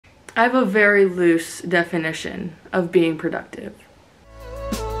I have a very loose definition of being productive.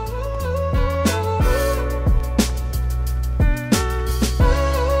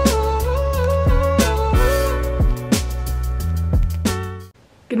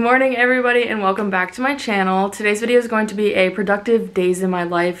 Good morning everybody and welcome back to my channel. Today's video is going to be a productive days in my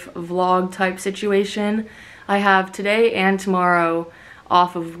life vlog type situation. I have today and tomorrow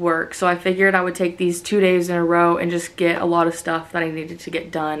off of work, so I figured I would take these 2 days in a row and just get a lot of stuff that I needed to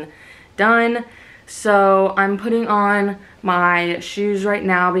get done. So I'm putting on my shoes right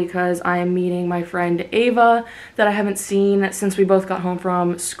now because I am meeting my friend Ava that I haven't seen since we both got home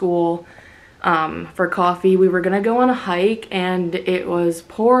from school for coffee. We were gonna go on a hike and it was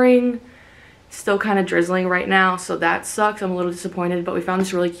pouring, still kind of drizzling right now, so that sucks. I'm a little disappointed, but we found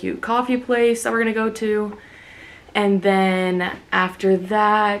this really cute coffee place that we're gonna go to. And then after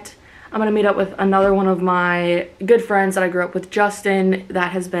that, I'm gonna meet up with another one of my good friends that I grew up with, Justin,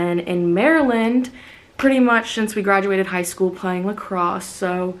 that has been in Maryland pretty much since we graduated high school playing lacrosse.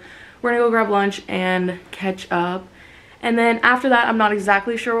 So we're gonna go grab lunch and catch up. And then after that, I'm not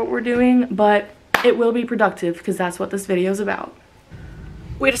exactly sure what we're doing, but it will be productive because that's what this video is about.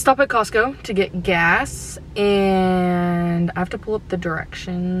 We had to stop at Costco to get gas, and I have to pull up the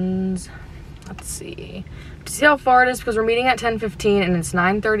directions. Let's see. To see how far it is, because we're meeting at 10:15 and it's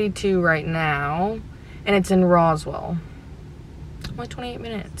 9:32 right now, and it's in Roswell. Only 28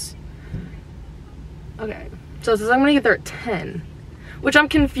 minutes. Okay, so it says I'm gonna get there at 10, which I'm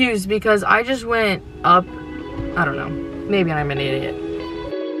confused because I just went up. I don't know. Maybe I'm an idiot.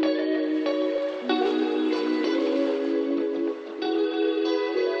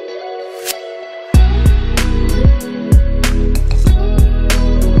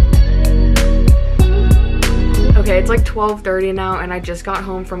 Okay, it's like 12:30 now and I just got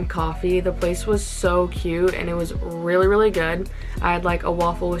home from coffee. The place was so cute and it was really, really good. I had like a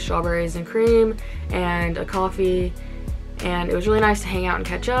waffle with strawberries and cream and a coffee, and it was really nice to hang out and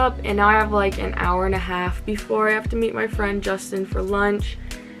catch up. And now I have like an hour and a half before I have to meet my friend Justin for lunch.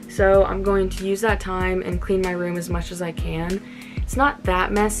 So I'm going to use that time and clean my room as much as I can. It's not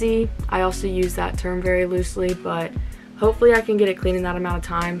that messy. I also use that term very loosely, but hopefully I can get it clean in that amount of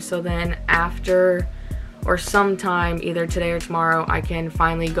time. So then after, or sometime either today or tomorrow, I can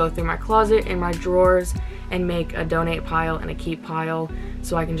finally go through my closet and my drawers and make a donate pile and a keep pile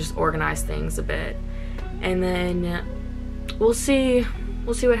so I can just organize things a bit. And then we'll see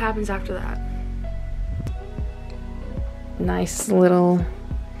what happens after that. Nice little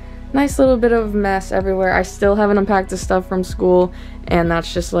bit of mess everywhere. I still haven't unpacked the stuff from school, and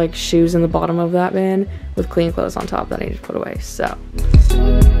that's just like shoes in the bottom of that bin with clean clothes on top that I need to put away. So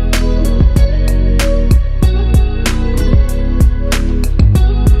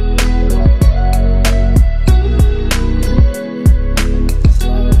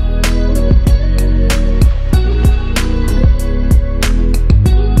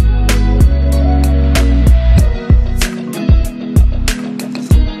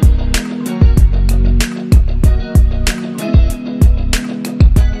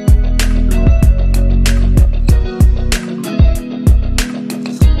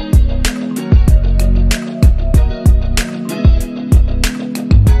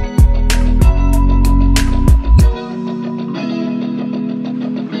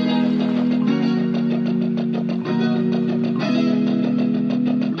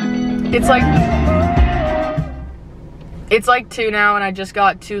it's like 2 now and I just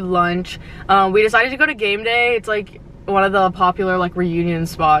got to lunch. We decided to go to game day. It's like one of the popular like reunion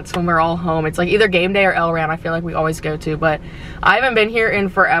spots when we're all home. It's like either game day or El Ram. I feel like we always go to, but I haven't been here in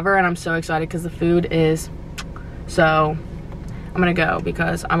forever and I'm so excited because the food is, so I'm gonna go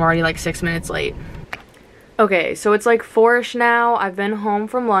because I'm already like 6 minutes late. Okay, so it's like 4-ish now. I've been home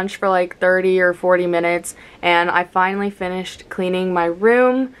from lunch for like 30 or 40 minutes and I finally finished cleaning my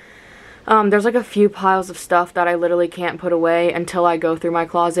room. There's like a few piles of stuff that I literally can't put away until I go through my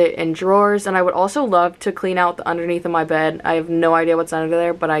closet and drawers, and I would also love to clean out the underneath of my bed. I have no idea what's under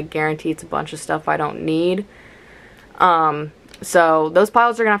there, but I guarantee it's a bunch of stuff I don't need. So those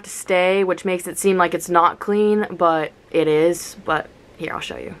piles are gonna have to stay, which makes it seem like it's not clean, but it is. But here, I'll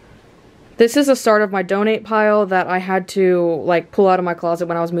show you. This is the start of my donate pile that I had to like pull out of my closet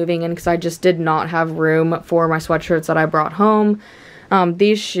when I was moving in because I just did not have room for my sweatshirts that I brought home.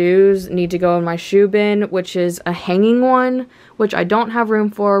 These shoes need to go in my shoe bin, which is a hanging one, which I don't have room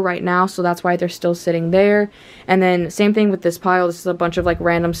for right now, so that's why they're still sitting there. And then same thing with this pile. This is a bunch of like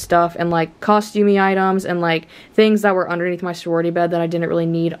random stuff and like costumey items and like things that were underneath my sorority bed that I didn't really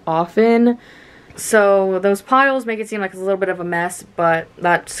need often. So those piles make it seem like it's a little bit of a mess, but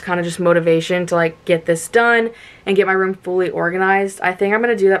that's kind of just motivation to like get this done and get my room fully organized. I think I'm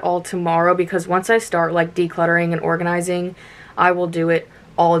going to do that all tomorrow, because once I start like decluttering and organizing, I will do it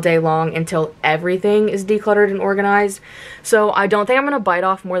all day long until everything is decluttered and organized. So I don't think I'm going to bite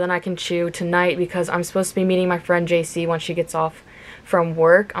off more than I can chew tonight, because I'm supposed to be meeting my friend JC once she gets off from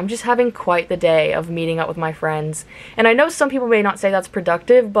work. I'm just having quite the day of meeting up with my friends. And I know some people may not say that's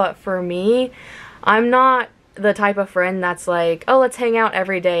productive, but for me, I'm not the type of friend that's like, oh, let's hang out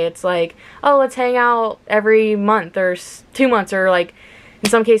every day. It's like, oh, let's hang out every month or 2 months, or like in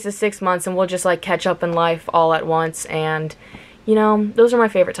some cases 6 months, and we'll just like catch up in life all at once. And you know, those are my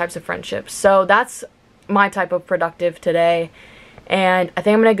favorite types of friendships. So that's my type of productive today. And I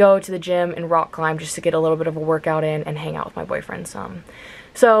think I'm going to go to the gym and rock climb just to get a little bit of a workout in and hang out with my boyfriend some.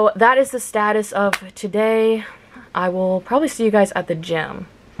 So that is the status of today. I will probably see you guys at the gym.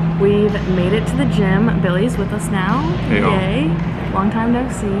 We've made it to the gym. Billy's with us now. Hey, yay. Long time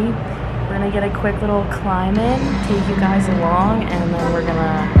no see. We're going to get a quick little climb in, take you guys along, and then we're going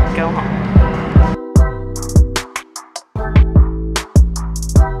to go home.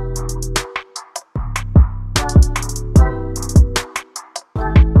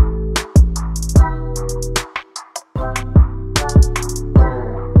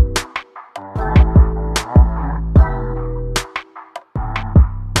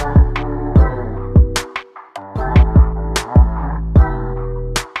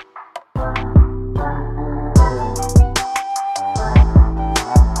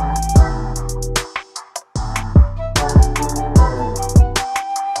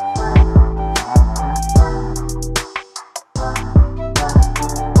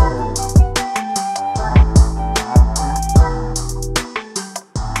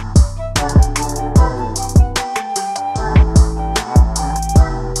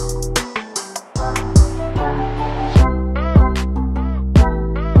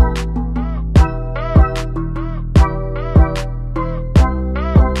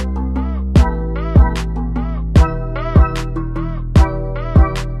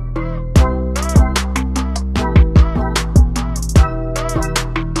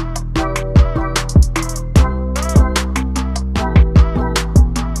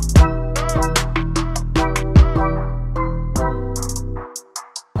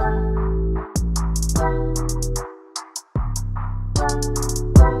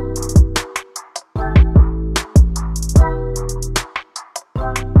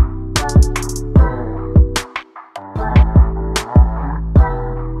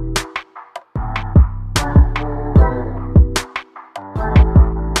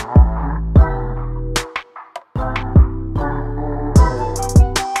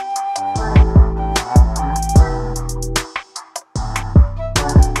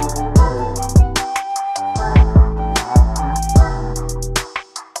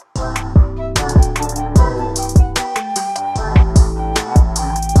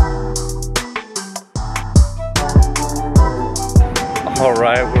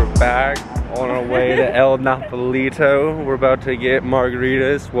 Alright, we're back on our way to El Napolito. We're about to get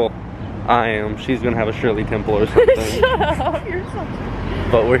margaritas. Well, I am. She's gonna have a Shirley Temple or something. Shut up, you're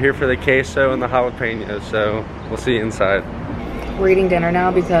such. But we're here for the queso and the jalapeno, so we'll see you inside. We're eating dinner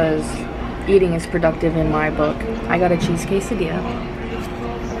now because eating is productive in my book. I got a cheese quesadilla.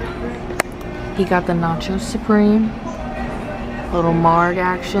 He got the nacho supreme. Little marg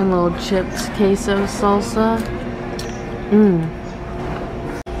action, little chips, queso, salsa.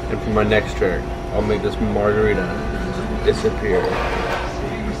 And for my next trick, I'll make this margarita disappear.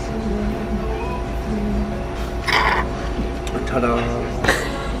 Ta-da!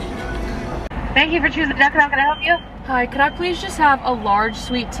 Thank you for choosing Duck. How can I help you? Hi, could I please just have a large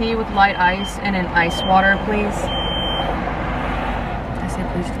sweet tea with light ice and an ice water, please? I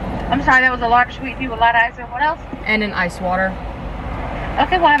said please. I'm sorry, that was a large sweet tea with light ice and what else? And an ice water.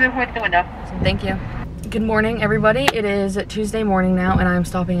 Okay, we'll have it for the window. Thank you. Good morning, everybody. It is Tuesday morning now, and I'm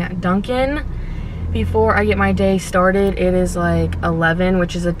stopping at Dunkin' before I get my day started. It is like 11,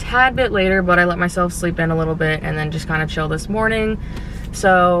 which is a tad bit later, but I let myself sleep in a little bit and then just kind of chill this morning.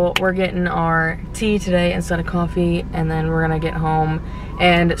 So we're getting our tea today instead of coffee, and then we're gonna get home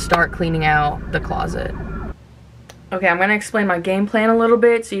and start cleaning out the closet. Okay, I'm gonna explain my game plan a little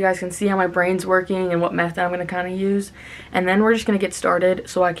bit so you guys can see how my brain's working and what method I'm gonna kind of use. And then we're just gonna get started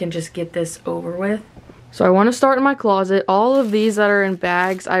so I can just get this over with. So I want to start in my closet. All of these that are in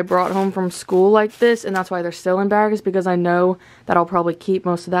bags I brought home from school like this, and that's why they're still in bags, because I know that I'll probably keep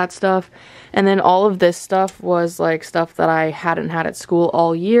most of that stuff. And then all of this stuff was like stuff that I hadn't had at school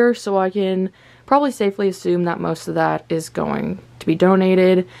all year, so I can probably safely assume that most of that is going to be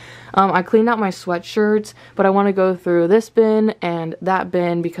donated. I cleaned out my sweatshirts, but I want to go through this bin and that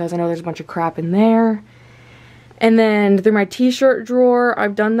bin because I know there's a bunch of crap in there. And then through my t-shirt drawer,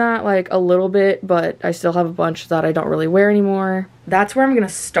 I've done that like a little bit, but I still have a bunch that I don't really wear anymore. That's where I'm gonna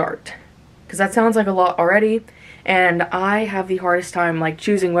start, because that sounds like a lot already. And I have the hardest time like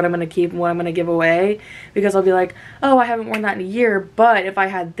choosing what I'm gonna keep and what I'm gonna give away, because I'll be like, oh, I haven't worn that in a year, but if I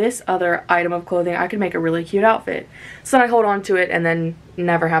had this other item of clothing, I could make a really cute outfit. So then I hold on to it and then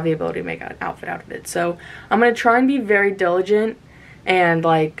never have the ability to make an outfit out of it. So I'm gonna try and be very diligent and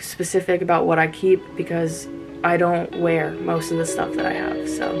like specific about what I keep, because I don't wear most of the stuff that I have.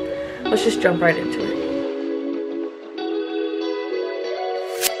 So let's just jump right into it.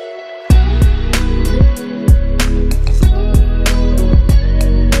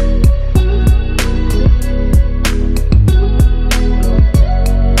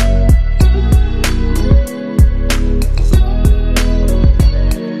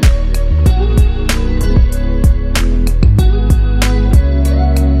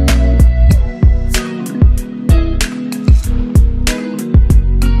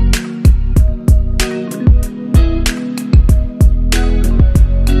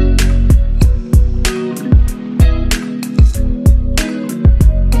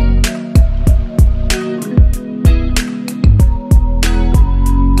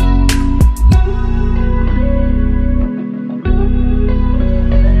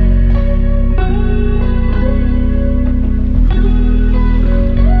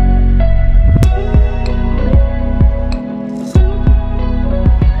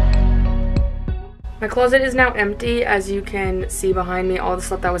 My closet is now empty. As you can see behind me, all the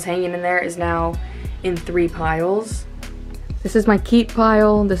stuff that was hanging in there is now in 3 piles. This is my keep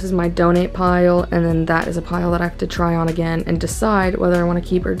pile, this is my donate pile, and then that is a pile that I have to try on again and decide whether I want to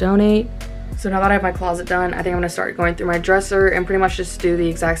keep or donate. So now that I have my closet done, I think I'm going to start going through my dresser and pretty much just do the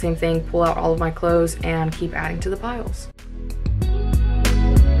exact same thing, pull out all of my clothes and keep adding to the piles.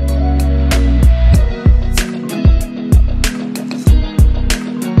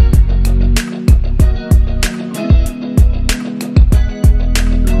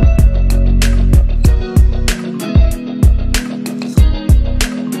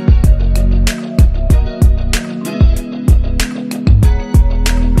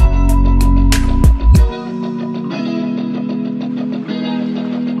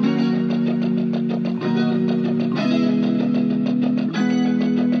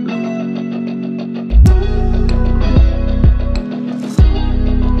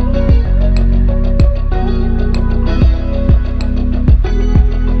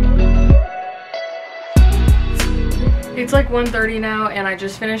 It's like 1:30 now, and I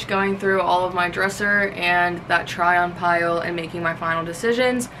just finished going through all of my dresser and that try-on pile and making my final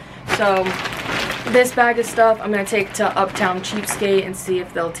decisions. So this bag of stuff I'm going to take to Uptown Cheapskate and see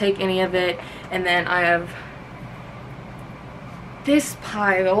if they'll take any of it. And then I have this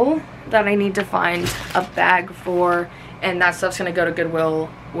pile that I need to find a bag for, and that stuff's going to go to Goodwill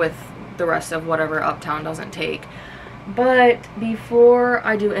with the rest of whatever Uptown doesn't take. But before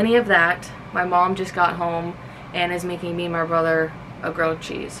I do any of that, my mom just got home and is making me and my brother a grilled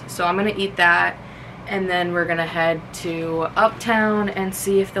cheese. So I'm gonna eat that, and then we're gonna head to Uptown and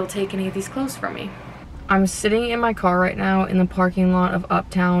see if they'll take any of these clothes from me. I'm sitting in my car right now in the parking lot of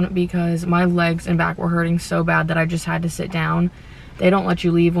Uptown because my legs and back were hurting so bad that I just had to sit down. They don't let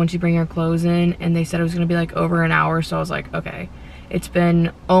you leave once you bring your clothes in, and they said it was gonna be like over an hour, so I was like, okay. It's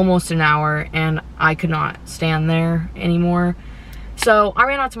been almost an hour and I could not stand there anymore. So I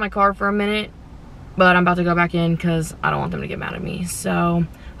ran out to my car for a minute, but I'm about to go back in because I don't want them to get mad at me. So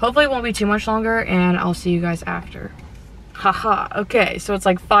hopefully it won't be too much longer, and I'll see you guys after. Haha, okay, so it's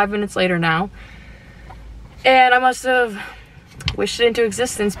like 5 minutes later now. And I must have wished it into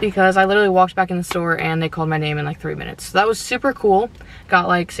existence because I literally walked back in the store and they called my name in like 3 minutes. So that was super cool. Got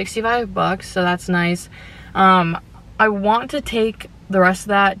like 65 bucks, so that's nice. I want to take the rest of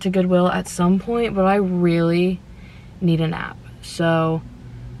that to Goodwill at some point, but I really need a nap. So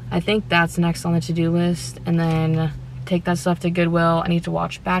I think that's next on the to-do list, and then take that stuff to Goodwill. I need to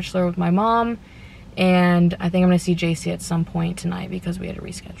watch Bachelor with my mom, and I think I'm gonna see JC at some point tonight because we had to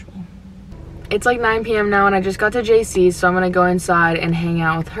reschedule. It's like 9 p.m. now, and I just got to JC's, so I'm gonna go inside and hang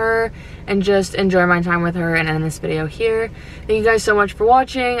out with her and just enjoy my time with her and end this video here. Thank you guys so much for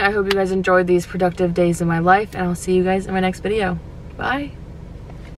watching. I hope you guys enjoyed these productive days of my life, and I'll see you guys in my next video. Bye.